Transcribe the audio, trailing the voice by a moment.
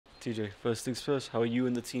TJ, first things first, how are you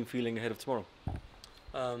and the team feeling ahead of tomorrow?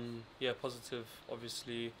 Yeah, positive.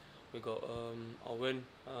 Obviously, we got our win,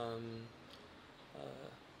 uh,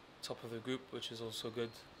 top of the group, which is also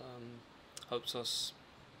good. Helps us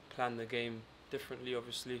plan the game differently.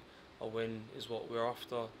 Obviously, a win is what we're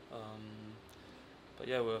after. But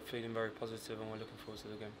yeah, we're feeling very positive and we're looking forward to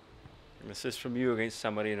the game. An assist from you against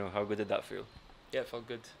San Marino, how good did that feel? Yeah, it felt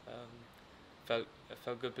good. It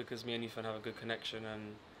felt good because me and Ethan have a good connection,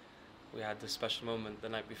 and we had this special moment the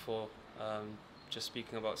night before, just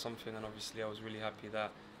speaking about something, and obviously I was really happy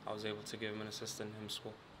that I was able to give him an assist and him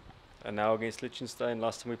score. And now against Liechtenstein,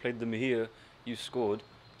 last time we played them here, you scored.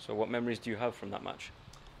 So what memories do you have from that match?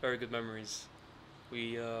 Very good memories.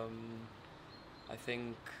 We, I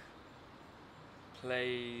think,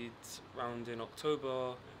 played round in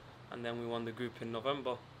October, and then we won the group in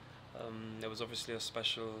November. It was obviously a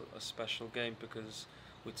special game because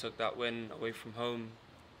we took that win away from home,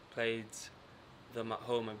 played them at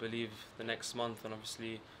home, I believe, the next month, and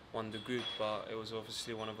obviously won the group. But it was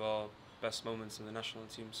obviously one of our best moments in the national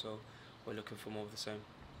team, so we're looking for more of the same.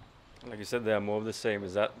 Like you said, they are more of the same.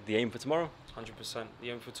 Is that the aim for tomorrow? 100%. The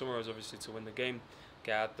aim for tomorrow is obviously to win the game,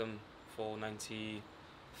 get at them for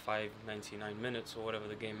 95, 99 minutes or whatever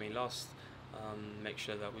the game may last. Make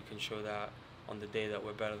sure that we can show that on the day that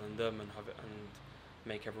we're better than them and have it and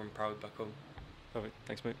make everyone proud back home. Perfect.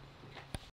 Thanks, mate.